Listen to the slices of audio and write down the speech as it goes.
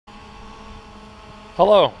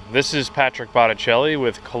Hello, this is Patrick Botticelli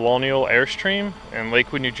with Colonial Airstream in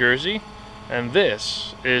Lakewood, New Jersey, and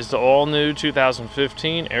this is the all-new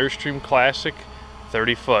 2015 Airstream Classic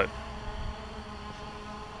 30-foot.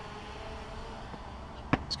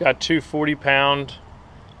 It's got two 40-pound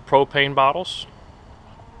propane bottles.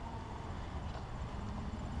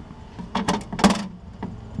 It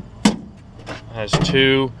has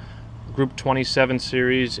two Group 27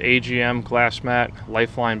 series AGM glass mat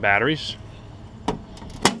Lifeline batteries.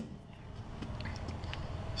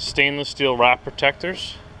 Stainless steel wrap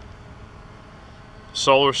protectors,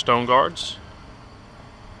 solar stone guards,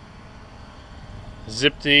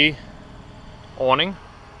 Zip-D awning,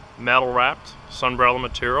 metal wrapped sunbrella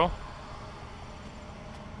material.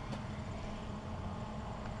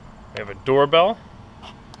 We have a doorbell,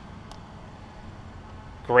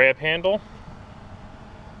 grab handle,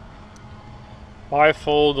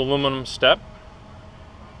 bifold aluminum step.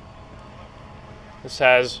 This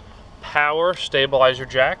has power stabilizer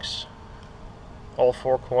jacks, all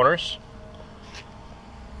four corners.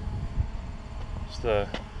 It's the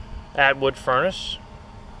Atwood furnace.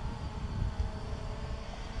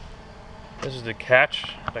 This is the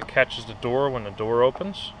catch that catches the door when the door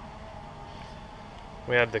opens.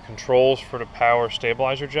 We have the controls for the power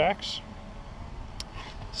stabilizer jacks,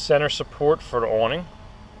 center support for the awning,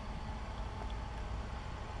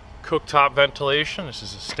 cooktop ventilation. This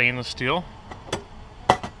is a stainless steel.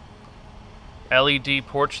 LED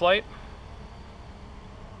porch light,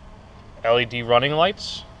 LED running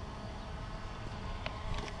lights,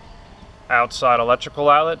 outside electrical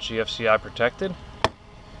outlet, GFCI protected,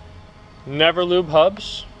 Never Lube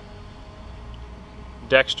hubs,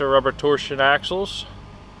 Dexter rubber torsion axles.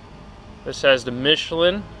 This has the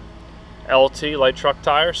Michelin LT light truck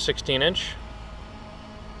tire, 16-inch,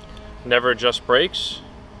 never adjust brakes.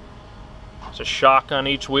 It's a shock on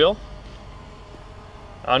each wheel.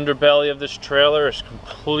 Underbelly of this trailer is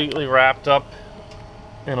completely wrapped up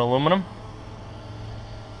in aluminum,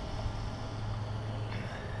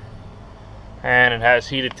 and it has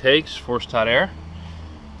heated takes, forced hot air,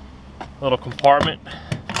 little compartment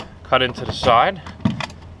cut into the side,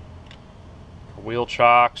 wheel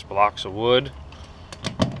chocks, blocks of wood,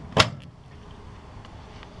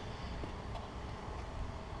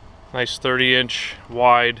 nice 30-inch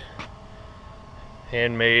wide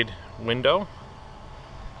handmade window.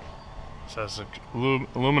 This has an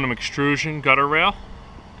aluminum extrusion gutter rail.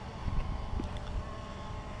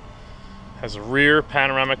 Has a rear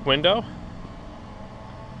panoramic window.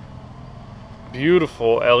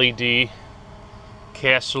 Beautiful LED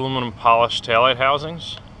cast aluminum polished taillight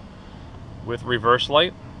housings with reverse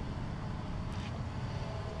light.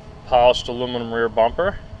 Polished aluminum rear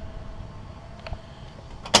bumper.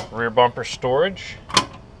 Rear bumper storage.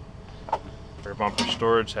 Rear bumper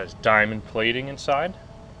storage has diamond plating inside.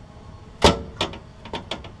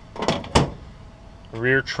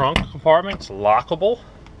 Rear trunk compartment's lockable,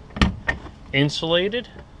 insulated,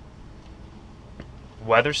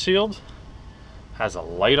 weather sealed, has a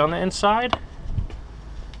light on the inside,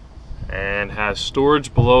 and has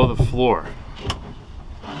storage below the floor.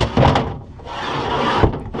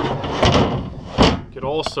 You could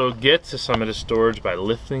also get to some of the storage by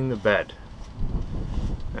lifting the bed.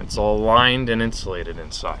 It's all lined and insulated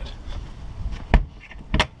inside.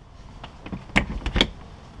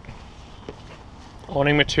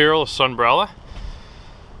 Awning material is sunbrella.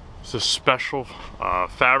 It's a special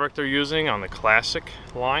fabric they're using on the Classic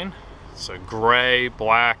line. It's a gray,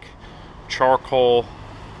 black, charcoal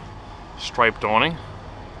striped awning.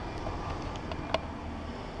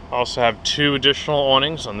 Also have two additional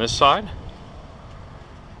awnings on this side.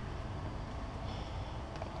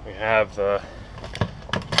 We have the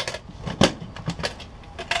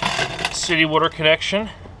city water connection,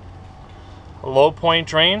 a low point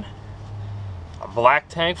drain, a black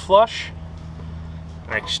tank flush,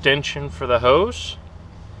 an extension for the hose,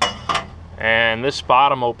 and this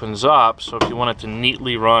bottom opens up, so if you wanted to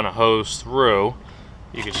neatly run a hose through,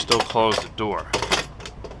 you could still close the door.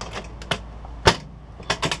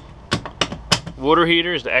 Water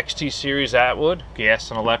heater is the XT series Atwood, gas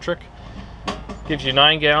and electric. Gives you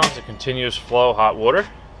 9 gallons of continuous flow hot water.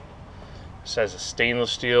 This has a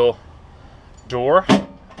stainless steel door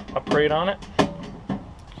upgrade on it.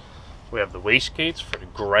 We have the wastegates for the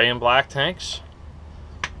gray and black tanks.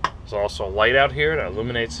 There's also a light out here that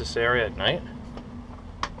illuminates this area at night.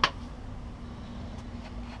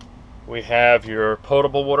 We have your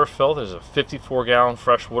potable water fill. There's a 54-gallon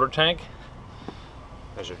fresh water tank.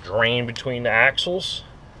 There's a drain between the axles.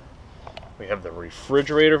 We have the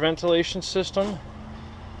refrigerator ventilation system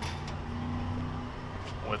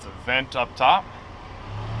with a vent up top.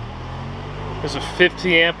 There's a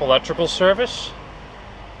 50 amp electrical service.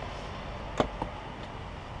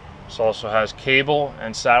 This also has cable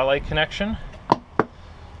and satellite connection.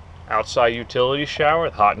 Outside utility shower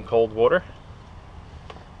with hot and cold water.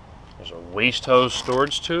 There's a waste hose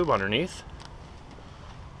storage tube underneath.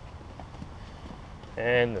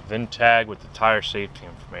 And the VIN tag with the tire safety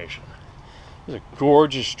information. This is a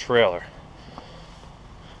gorgeous trailer.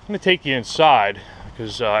 I'm going to take you inside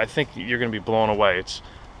because I think you're going to be blown away. It's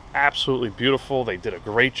absolutely beautiful. They did a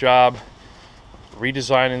great job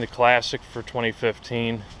redesigning the Classic for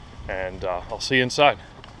 2015, and I'll see you inside.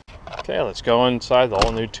 Okay, let's go inside the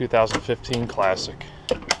all-new 2015 Classic.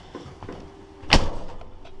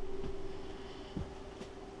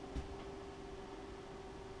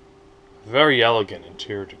 Very elegant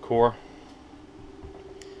interior decor.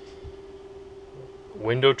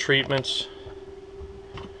 Window treatments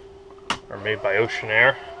are made by Ocean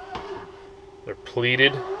Air. They're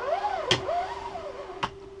pleated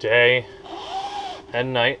day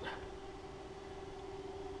and night.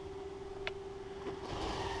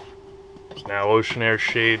 There's now Ocean Air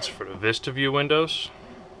shades for the Vista View windows.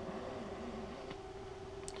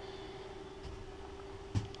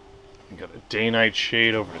 We got a day-night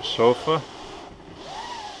shade over the sofa.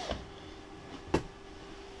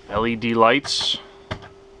 LED lights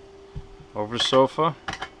over the sofa.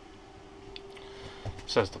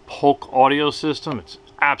 This has the Polk audio system. It's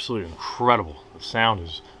absolutely incredible. The sound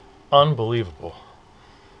is unbelievable.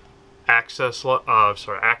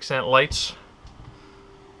 Accent lights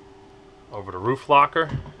over the roof locker.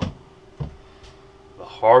 The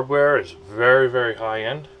hardware is very, very high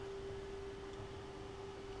end.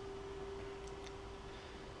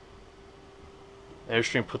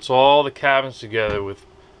 Airstream puts all the cabins together with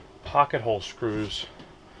pocket hole screws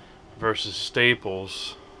versus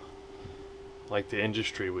staples like the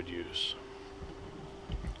industry would use.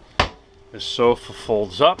 This sofa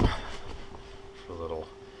folds up for a little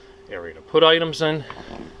area to put items in.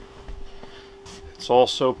 It's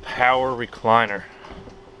also power recliner.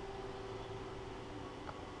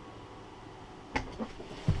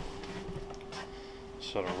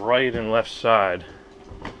 So the right and left side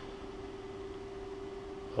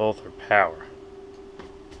both are power.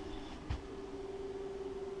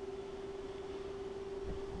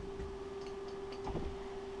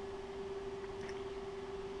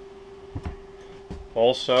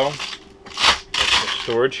 Also, for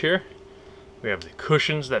storage here, we have the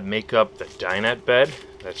cushions that make up the dinette bed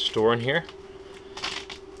that's stored in here.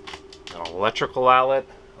 An electrical outlet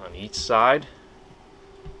on each side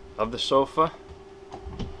of the sofa.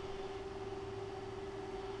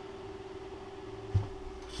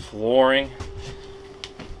 Flooring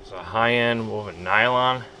is a high-end woven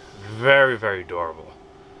nylon. Very, very durable.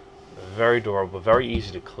 Very durable, very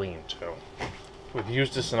easy to clean too. We've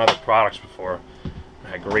used this in other products before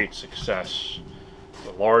and had great success.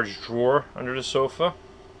 A large drawer under the sofa.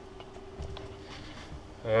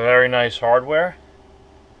 Very nice hardware.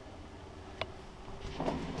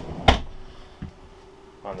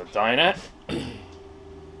 On the dinette.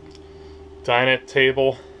 Dinette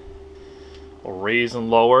table will raise and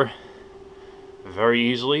lower very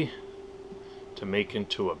easily to make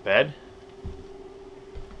into a bed.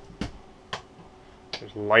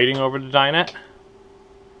 There's lighting over the dinette.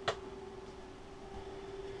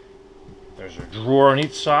 There's a drawer on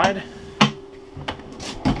each side.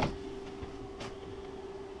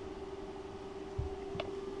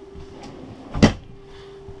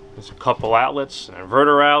 There's a couple outlets, an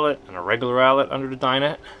inverter outlet and a regular outlet under the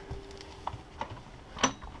dinette.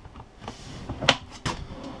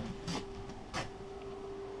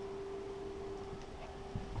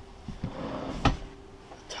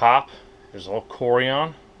 The top is all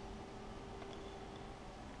Corian.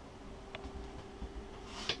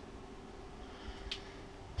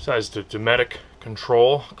 This has the Dometic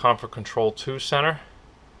control, Comfort Control 2 center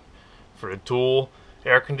for the dual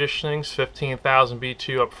air conditionings, 15,000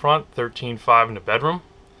 BTU up front, 13.5 in the bedroom.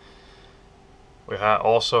 We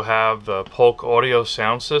also have the Polk audio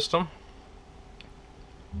sound system.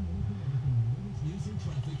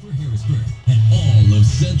 And all of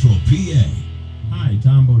Central PA. Hi,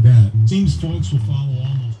 Tom Bodette. Seems folks will follow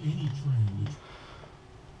almost any trend.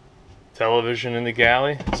 Television in the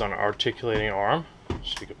galley. It's on an articulating arm,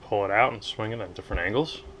 so you can pull it out and swing it at different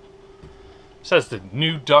angles. This has the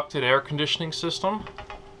new ducted air conditioning system.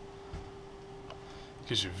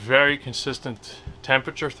 Gives you very consistent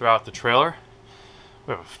temperature throughout the trailer.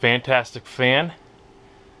 We have a fantastic fan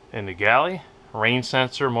in the galley, rain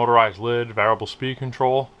sensor, motorized lid, variable speed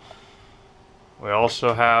control. We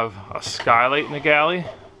also have a skylight in the galley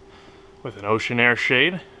with an Ocean Air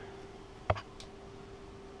shade.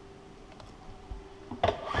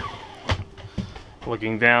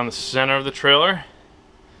 Looking down the center of the trailer,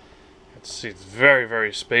 you can see it's very,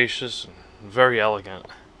 very spacious and very elegant.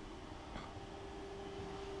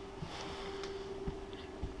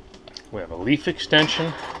 We have a leaf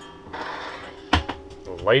extension,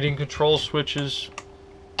 the lighting control switches,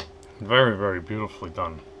 very, very beautifully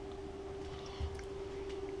done.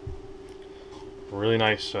 Really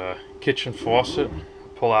nice kitchen faucet,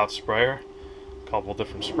 pull-out sprayer, a couple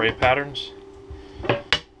different spray patterns.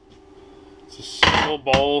 It's a single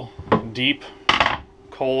bowl, deep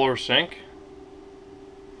Kohler sink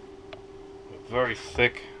with very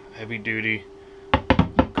thick, heavy-duty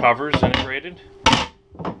covers integrated.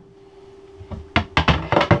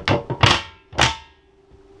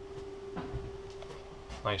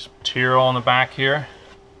 Nice material on the back here.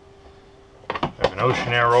 We have an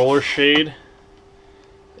ocean air roller shade,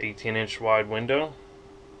 18-inch wide window.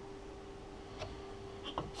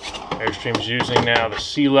 Airstream's using now the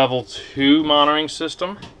Sea Level 2 monitoring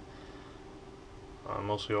system on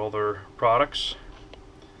mostly all their products.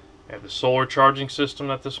 They have the solar charging system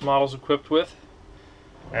that this model is equipped with,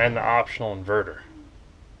 and the optional inverter.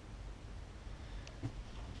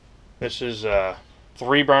 This is a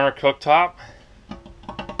 3-burner cooktop.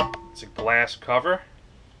 It's a glass cover.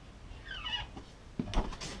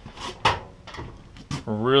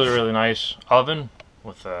 Really, really nice oven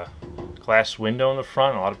with a glass window in the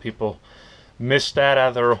front. A lot of people miss that out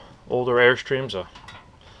of their older Airstreams.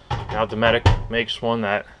 Now Dometic makes one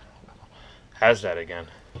that has that again.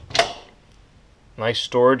 Nice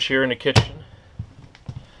storage here in the kitchen.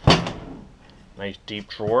 Nice deep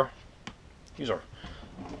drawer. These are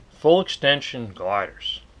full extension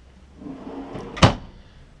gliders.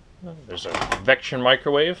 There's a Vection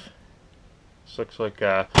microwave. This looks like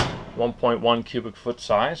a 1.1 cubic foot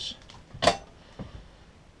size.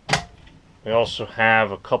 We also have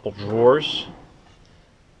a couple drawers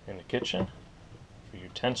in the kitchen for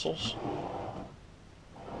utensils.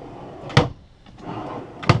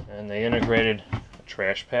 And they integrated a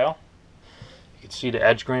trash pail. You can see the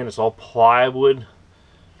edge grain is all plywood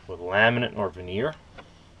with laminate or veneer.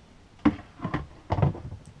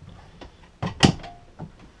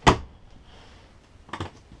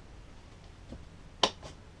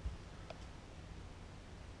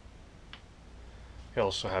 You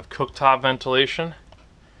also have cooktop ventilation,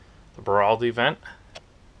 the Baraldi vent.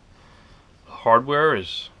 The hardware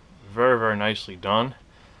is very, very nicely done.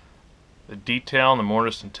 The detail in the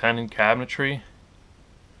mortise and tenon cabinetry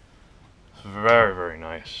is very, very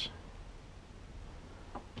nice.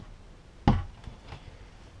 We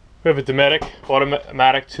have a Dometic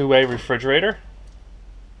automatic 2-way refrigerator.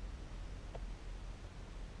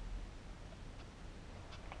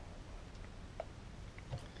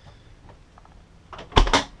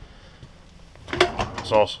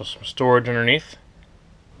 There's also some storage underneath.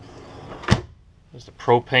 There's the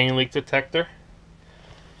propane leak detector.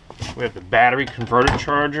 We have the battery converter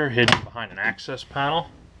charger hidden behind an access panel.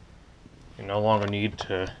 You no longer need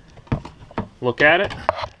to look at it.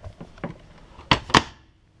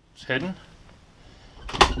 It's hidden.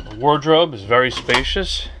 The wardrobe is very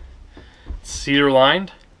spacious. It's cedar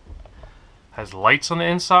lined. Has lights on the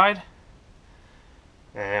inside.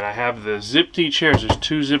 And I have the Zip-D chairs. There's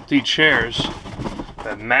 2 Zip-D chairs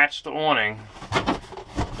that match the awning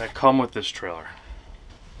that come with this trailer.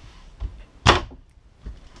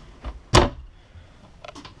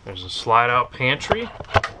 There's a slide-out pantry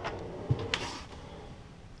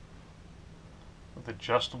with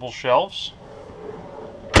adjustable shelves.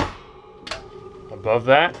 Above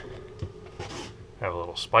that, I have a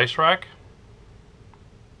little spice rack.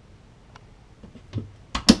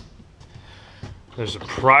 There's a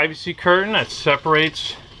privacy curtain that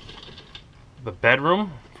separates the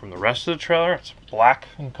bedroom from the rest of the trailer. It's black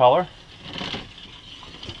in color.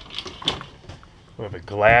 We have a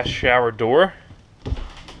glass shower door.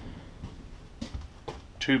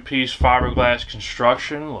 2-piece fiberglass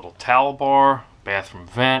construction, little towel bar, bathroom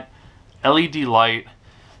vent, LED light,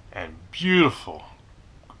 and beautiful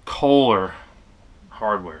Kohler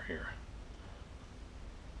hardware here.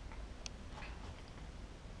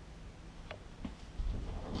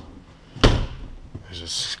 There's a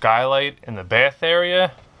skylight in the bath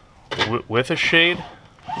area with a shade.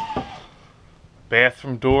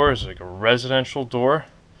 Bathroom door is like a residential door.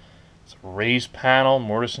 It's a raised panel,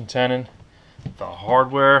 mortise and tenon. The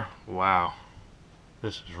hardware, wow.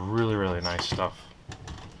 This is really, really nice stuff.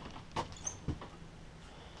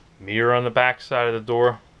 Mirror on the back side of the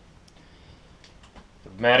door.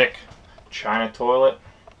 Dometic China toilet.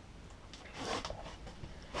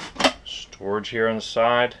 Storage here on the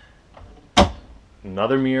side.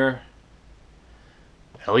 Another mirror.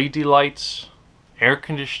 LED lights. Air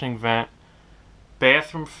conditioning vent.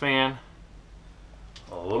 bathroom fan,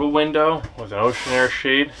 a little window with an ocean air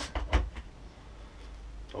shade,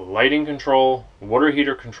 a lighting control, water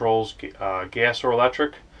heater controls, gas or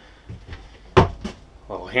electric, a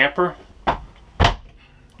little hamper,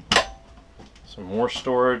 some more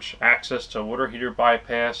storage, access to water heater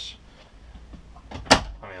bypass. I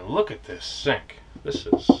mean, look at this sink. This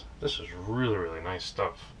is really nice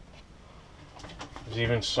stuff. There's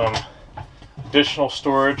even some additional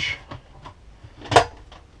storage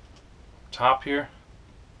top here.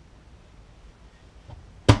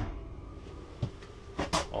 A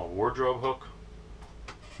wardrobe hook.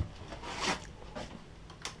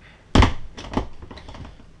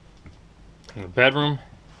 In the bedroom,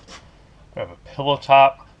 we have a pillow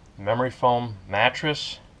top, memory foam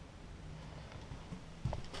mattress.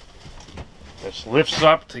 This lifts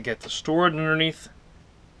up to get the storage underneath.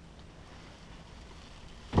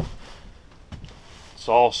 It's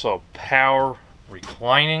also power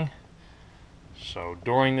reclining. So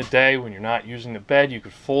during the day when you're not using the bed, you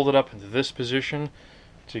could fold it up into this position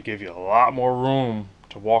to give you a lot more room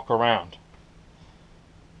to walk around.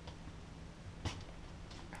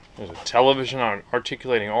 There's a television on an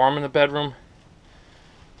articulating arm in the bedroom.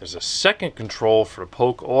 There's a second control for the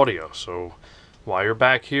Polk audio, so while you're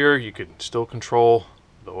back here you can still control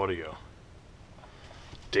the audio.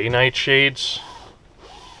 Day-night shades.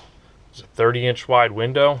 There's a 30-inch wide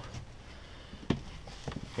window.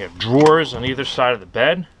 You have drawers on either side of the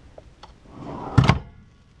bed.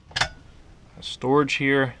 Storage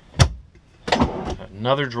here.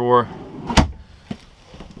 Another drawer.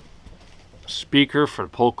 Speaker for the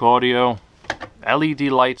Polk audio. LED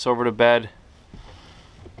lights over the bed.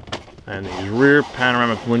 And these rear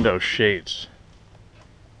panoramic window shades.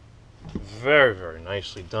 Very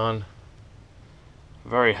nicely done.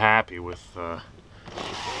 Very happy with the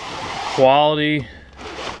quality,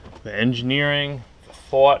 the engineering, the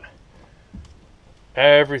thought,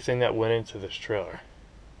 everything that went into this trailer.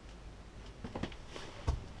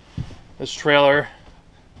 This trailer,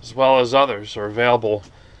 as well as others, are available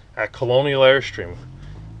at Colonial Airstream.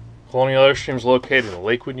 Colonial Airstream is located in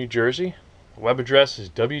Lakewood, New Jersey. The web address is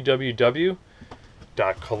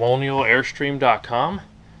www.colonialairstream.com.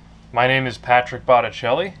 My name is Patrick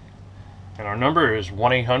Botticelli, and our number is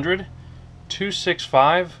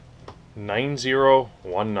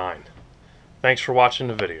 1-800-265-9019. Thanks for watching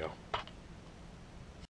the video.